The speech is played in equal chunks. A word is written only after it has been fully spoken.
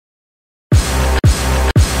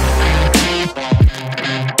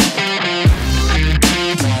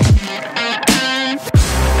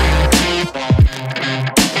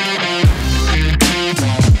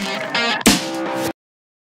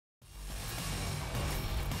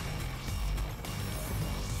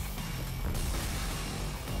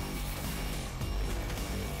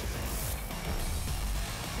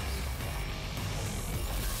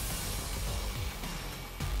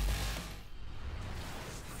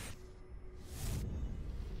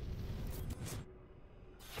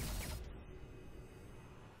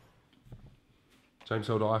James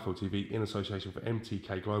Helder, IFL TV, in association for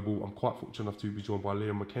MTK Global. I'm quite fortunate enough to be joined by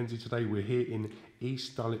Liam McKenzie today. We're here in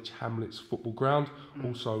East Dulwich Hamlets Football Ground,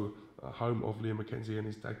 also home of Liam McKenzie and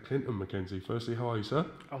his dad Clinton McKenzie. Firstly, how are you, sir?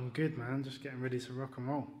 I'm good, man. Just getting ready to rock and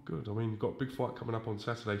roll. Good. I mean, you've got a big fight coming up on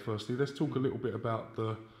Saturday. Firstly, let's talk a little bit about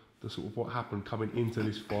the sort of what happened coming into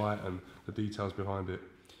this fight and the details behind it.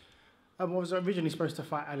 I was originally supposed to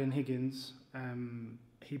fight Alan Higgins.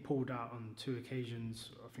 He pulled out on 2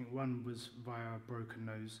 occasions. I think one was via a broken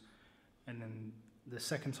nose, and then the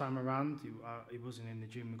second time around, he wasn't in the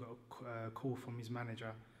gym. We got a call from his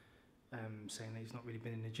manager saying that he's not really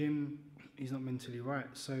been in the gym. He's not mentally right.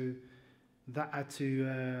 So that had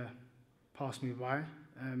to pass me by.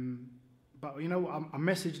 But you know, I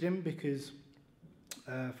messaged him because,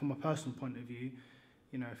 from a personal point of view,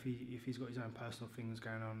 you know, if he's got his own personal things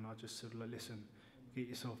going on, I just said, look, listen, get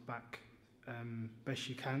yourself back best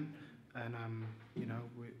you can, and you know,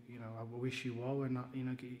 I wish you well, and you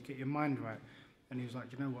know, get your mind right. And he was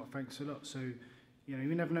like, you know what, thanks a lot. So, you know,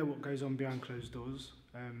 you never know what goes on behind closed doors.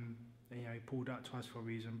 And, you know, he pulled out twice for a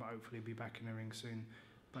reason, but hopefully he'll be back in the ring soon.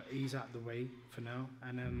 But he's out the way for now,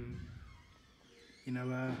 and you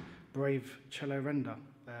know, brave Cello Render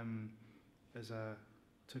has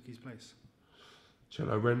took his place.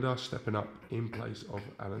 Cello Render stepping up in place of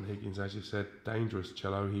Alan Higgins, as you said, dangerous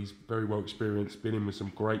Cello. He's very well experienced, been in with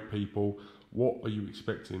some great people. What are you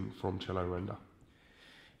expecting from Cello Render?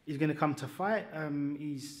 He's going to come to fight.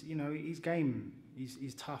 He's game.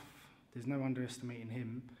 He's tough. There's no underestimating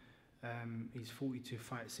him. He's 42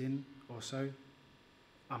 fights in or so.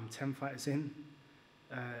 I'm 10 fights in.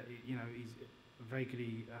 You know, he's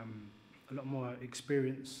vaguely a lot more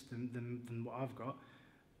experienced than what I've got.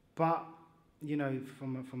 But you know,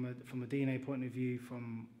 from a DNA point of view,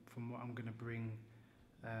 from what I'm going to bring,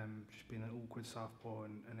 just being an awkward southpaw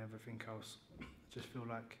and everything else, I just feel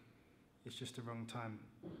like it's just the wrong time.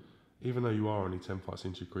 Even though you are only 10 fights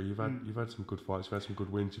into your career, you've had some good fights, you've had some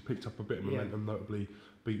good wins. You picked up a bit of momentum, notably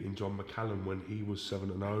beating John McCallum when he was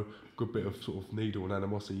 7-0. Good bit of sort of needle and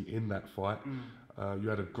animosity in that fight. You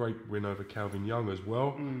had a great win over Calvin Young as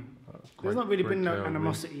well. There's not really been no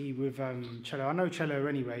animosity with Cello. I know Cello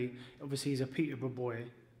anyway. Obviously, he's a Peterborough boy.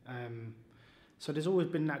 So there's always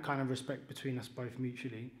been that kind of respect between us both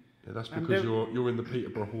mutually. Yeah, that's because you're in the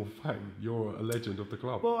Peterborough Hall of Fame. You're a legend of the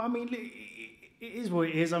club. Well, I mean, it is what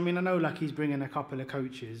it is. I mean, I know like he's bringing a couple of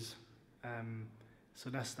coaches,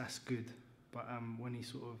 so that's good. But when he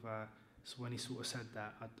sort of said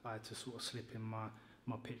that, I had to sort of slip in my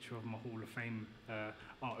picture of my Hall of Fame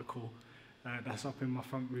article that's up in my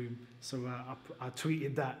front room. So I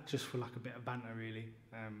tweeted that just for like a bit of banter, really,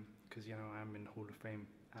 because you know I am in the Hall of Fame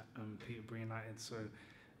at Peterborough United. So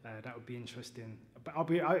that would be interesting. But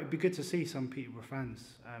it'd be good to see some Peterborough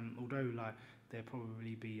fans, although like they'll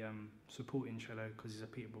probably be supporting Cello because he's a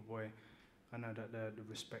Peterborough boy. I know that the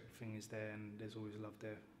respect thing is there, and there's always love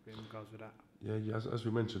there in regards with that. Yeah, as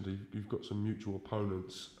we mentioned, you've got some mutual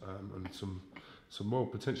opponents and some more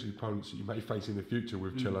potentially opponents that you may face in the future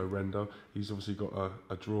with Cello Render. He's obviously got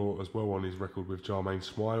a draw as well on his record with Jermaine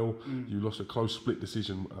Smile. You lost a close split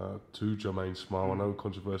decision to Jermaine Smile. I know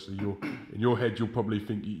controversially, in your head you'll probably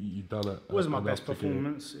think you've done it. It wasn't my best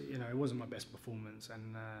performance. You know, it wasn't my best performance,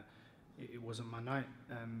 and it wasn't my night.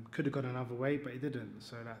 Could have gone another way, but it didn't.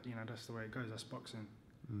 So that, you know, that's the way it goes. That's boxing.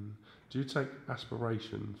 Do you take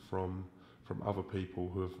aspiration from other people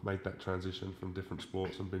who have made that transition from different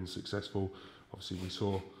sports and been successful? Obviously, we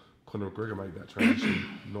saw Conor McGregor make that transition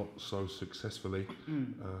not so successfully,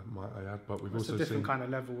 might I add. But we've also seen a different kind of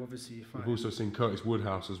level. Obviously, we've also seen Curtis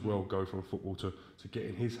Woodhouse as well go from football to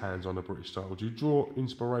getting his hands on a British title. Do you draw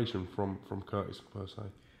inspiration from Curtis per se?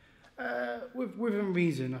 Within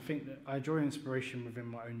reason, I think that I draw inspiration within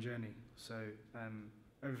my own journey. So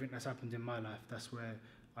everything that's happened in my life, that's where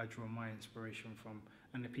I draw my inspiration from,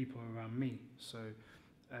 and the people around me. So,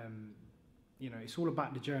 you know, it's all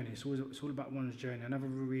about the journey. It's all about one's journey. I never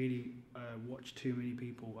really watched too many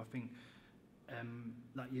people. I think,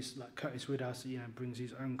 like Curtis Woodhouse, you know, brings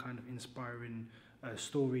his own kind of inspiring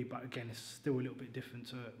story, but again, it's still a little bit different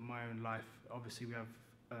to my own life. Obviously, we have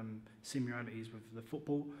similarities with the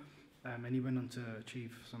football, and he went on to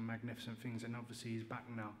achieve some magnificent things, and obviously he's back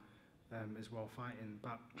now as well fighting.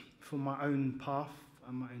 But for my own path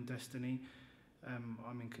and my own destiny,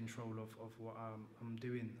 I'm in control of what I'm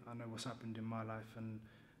doing. I know what's happened in my life and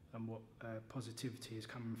what positivity is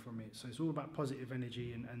coming from it. So it's all about positive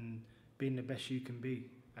energy and being the best you can be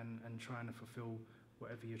and trying to fulfill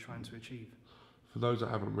whatever you're trying to achieve. For those that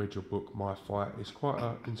haven't read your book, My Fight, it's quite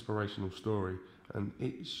an inspirational story, and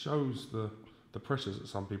it shows the pressures that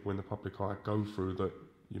some people in the public eye go through that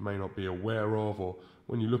you may not be aware of, or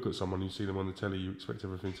when you look at someone, you see them on the telly, you expect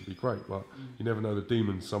everything to be great, but you never know the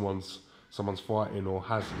demons someone's fighting or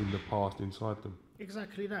has in the past inside them.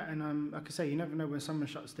 Exactly that, and like I say, you never know when someone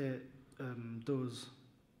shuts their doors,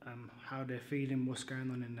 how they're feeling, what's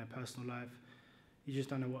going on in their personal life. You just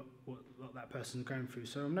don't know what that person's going through.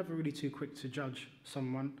 So I'm never really too quick to judge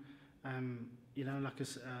someone. You know, like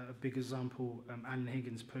a big example, Alan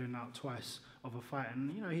Higgins pulling out twice of a fight,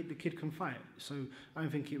 and you know the kid can fight. So I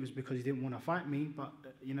don't think it was because he didn't want to fight me, but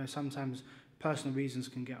you know sometimes personal reasons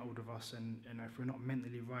can get hold of us, and you know if we're not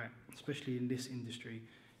mentally right, especially in this industry,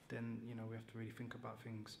 then you know we have to really think about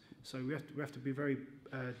things. So we have to be very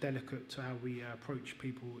delicate to how we approach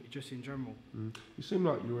people, just in general. You seem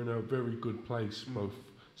like you're in a very good place, both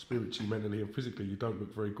spiritually, mentally, and physically. You don't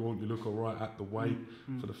look very gaunt. You look all right at the weight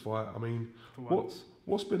for the fight. I mean,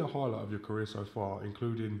 what's been a highlight of your career so far,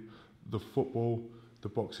 including the football, the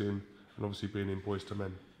boxing, and obviously being in Boys to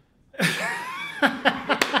Men?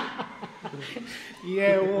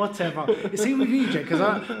 Yeah, whatever. You see with you, Jake,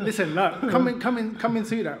 because listen, look, coming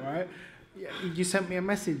to that, right? You sent me a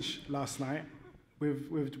message last night with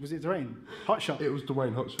was it Dwayne Hotshot? It was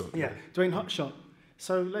Dwayne Hotshot. Yeah, Dwayne Hotshot.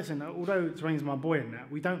 So listen, although Dwayne's my boy and that,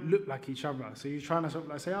 we don't look like each other. So you're trying to sort of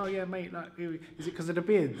like say, oh yeah, mate, like, is it because of the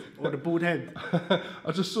beard or the bald head?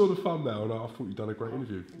 I just saw the thumbnail and I thought you'd done a great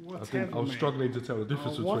interview. I was struggling to tell the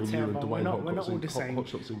difference between you and Dwayne we're not all the same.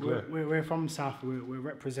 Hotshot Sinclair. We're from South. We're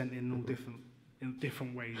representing in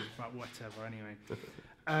different ways, but whatever. Anyway,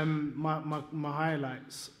 my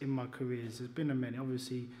highlights in my careers, there's been a many.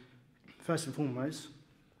 Obviously, first and foremost,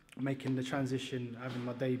 making the transition, having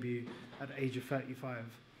my debut at the age of 35,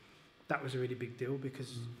 that was a really big deal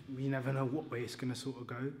because we never know what way it's going to sort of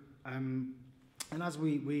go. And as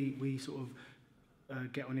we sort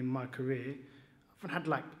of get on in my career, I haven't had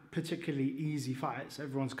like particularly easy fights.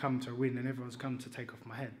 Everyone's come to win and everyone's come to take off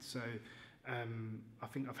my head. So I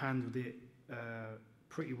think I've handled it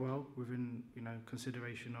pretty well within, you know,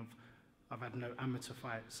 consideration of I've had no amateur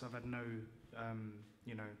fights. I've had no,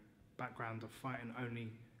 you know, background of fighting,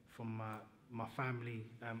 only from my family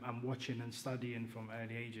and watching and studying from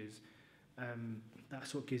early ages.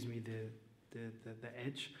 That's what gives me the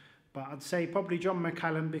edge. But I'd say probably John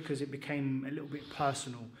McCallum, because it became a little bit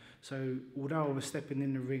personal. So although I was stepping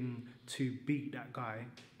in the ring to beat that guy,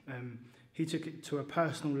 he took it to a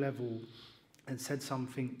personal level and said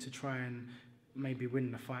something to try and maybe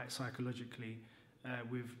win the fight psychologically,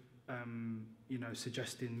 with you know,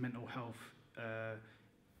 suggesting mental health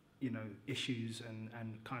you know, issues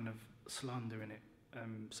and kind of slander in it.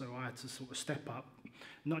 So I had to sort of step up,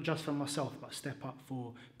 not just for myself, but step up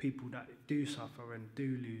for people that do suffer and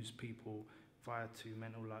do lose people via to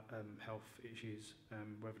mental health issues,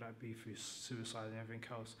 whether that be through suicide and everything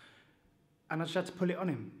else. And I just had to pull it on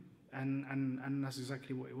him. And that's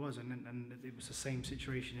exactly what it was. And it was the same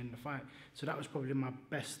situation in the fight. So that was probably my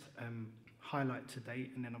best highlight to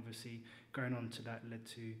date. And then obviously going on to that led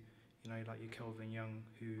to, you know, like your Kelvin Young,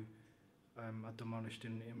 who I demolished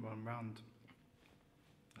in one round.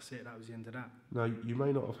 That's it, that was the end of that. Now, you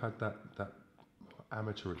may not have had that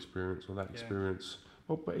amateur experience or that experience,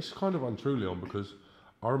 well, but it's kind of untrue, Leon, because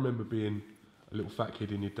I remember being a little fat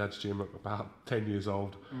kid in your dad's gym at about 10 years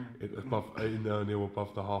old, in Ernhill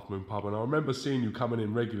above the Half Moon pub, and I remember seeing you coming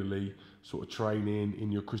in regularly, sort of training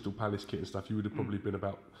in your Crystal Palace kit and stuff. You would have probably been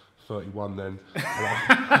about 31 then.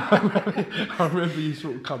 I remember you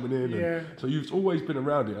sort of coming in, and so you've always been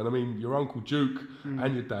around it. And I mean, your Uncle Duke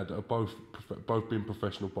and your dad are both been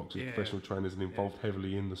professional boxers, professional trainers, and involved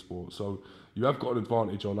heavily in the sport. So you have got an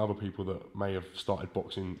advantage on other people that may have started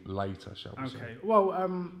boxing later, shall we say. Okay, well,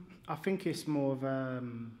 I think it's more of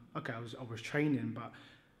okay, I was training, but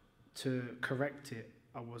to correct it,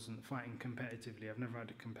 I wasn't fighting competitively. I've never had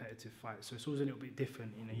a competitive fight, so it's always a little bit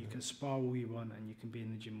different. You know, you can spar all you want and you can be in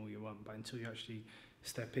the gym all you want, but until you actually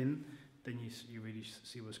step in, then you really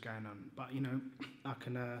see what's going on. But you know, I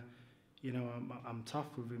can, you know, I'm tough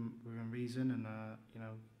within reason, and you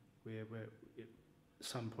know, we're at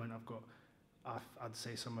some point I'd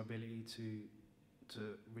say some ability to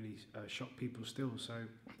really shock people still. So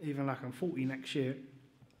even like I'm 40 next year.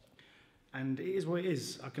 And it is what it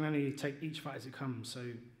is. I can only take each fight as it comes. So,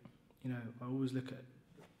 you know, I always look at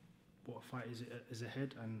what fight is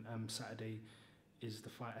ahead, and Saturday is the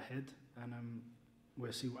fight ahead, and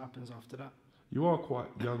we'll see what happens after that. You are quite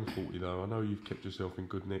young, 40 though. I know you've kept yourself in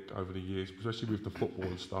good nick over the years, especially with the football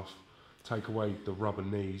and stuff. Take away the rubber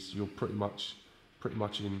knees, you're pretty much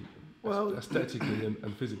in aesthetically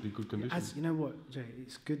and physically good condition. As you know what, Jay,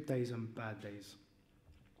 it's good days and bad days.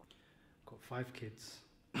 I've got 5 kids.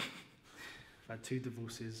 I've had 2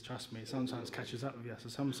 divorces. Trust me, it sometimes catches up with you.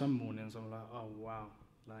 So some mornings I'm like, oh wow,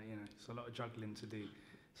 Like, you know, it's a lot of juggling to do.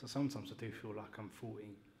 So sometimes I do feel like I'm 40.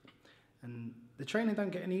 And the training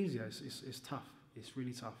don't get any easier. It's tough. It's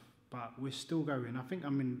really tough. But we're still going. I think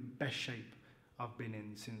I'm in best shape I've been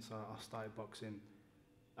in since I started boxing.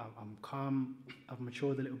 I'm calm. I've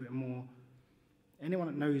matured a little bit more. Anyone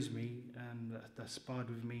that knows me and that sparred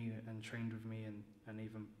with me and trained with me and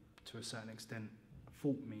even to a certain extent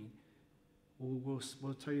fought me will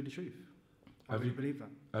tell you the truth. I really believe that.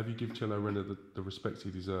 Have you given Cello Renner the respect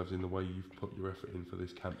he deserves in the way you've put your effort in for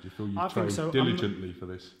this camp? Do you feel you've trained diligently for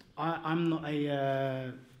this? I'm not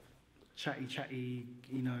a chatty,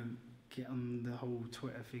 you know, get on the whole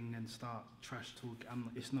Twitter thing and start trash talk.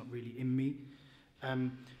 It's not really in me.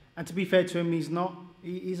 And to be fair to him, he's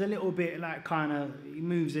a little bit like he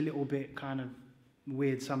moves a little bit kind of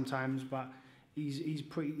weird sometimes, but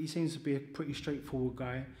he seems to be a pretty straightforward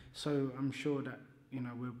guy. So I'm sure that, you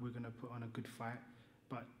know, we're going to put on a good fight.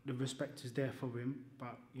 But the respect is there for him.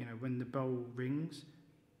 But, you know, when the bell rings,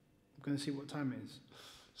 I'm going to see what time it is.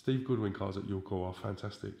 Steve Goodwin cars at your call are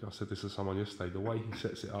fantastic. I said this to someone yesterday. The way he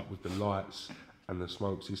sets it up with the lights and the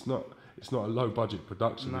smokes, it's not a low budget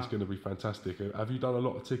production. No. It's going to be fantastic. Have you done a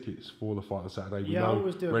lot of tickets for the fight on Saturday? We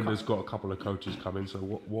know Render's got a couple of coaches coming. So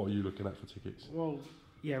what are you looking at for tickets? Well,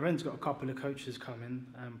 yeah, Ren's got a couple of coaches coming.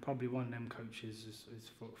 Probably one of them coaches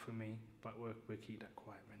is for me, but we'll keep that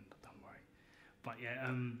quiet, Ren. Don't worry. But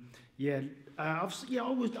I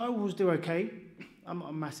always do okay. I'm not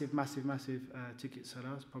a massive ticket seller.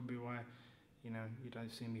 That's probably why, you know, you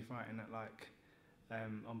don't see me fighting at like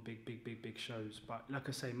on big shows. But like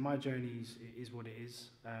I say, my journey is what it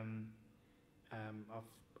is. I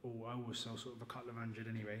always sell sort of a couple of hundred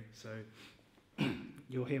anyway. So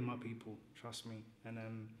you'll hear my people, trust me. And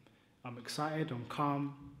I'm excited. I'm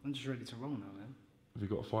calm. I'm just ready to roll now, man. Have you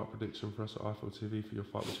got a fight prediction for us at IFL TV for your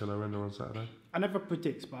fight with Cello Renner on Saturday? I never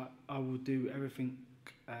predict, but I will do everything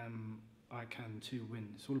I can to win.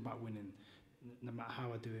 It's all about winning. No matter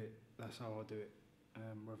how I do it, that's how I'll do it.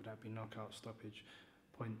 Whether that be knockout, stoppage,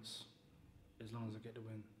 points, as long as I get the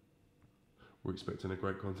win. We're expecting a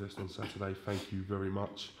great contest on Saturday. Thank you very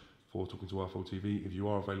much for talking to IFL TV. If you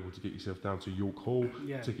are available to get yourself down to York Hall,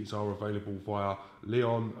 tickets are available via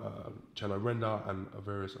Leon, Cello Renner and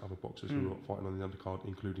various other boxers who are fighting on the undercard,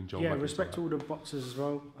 including Joel McIntyre. Yeah, respect to all the boxers as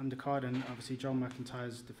well, undercard, and obviously Joel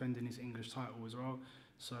McIntyre's defending his English title as well.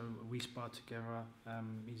 So we sparred together.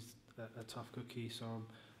 He's a tough cookie, so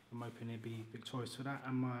I'm hoping he'll be victorious for that.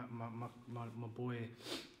 And my boy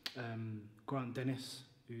Grant Dennis,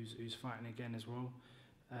 who's fighting again as well,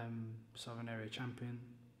 Southern Area champion.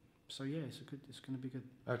 So yeah, it's going to be good.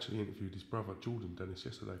 I actually interviewed his brother Jordan Dennis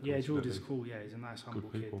yesterday. Yeah, Jordan's cool. Yeah, he's a nice humble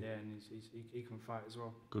kid. Yeah, and he can fight as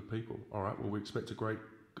well. Good people. All right. Well, we expect a great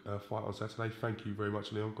fight on Saturday. Thank you very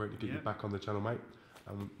much, Leon. Great to get you back on the channel, mate.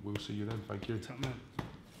 And we'll see you then. Thank you. Top man.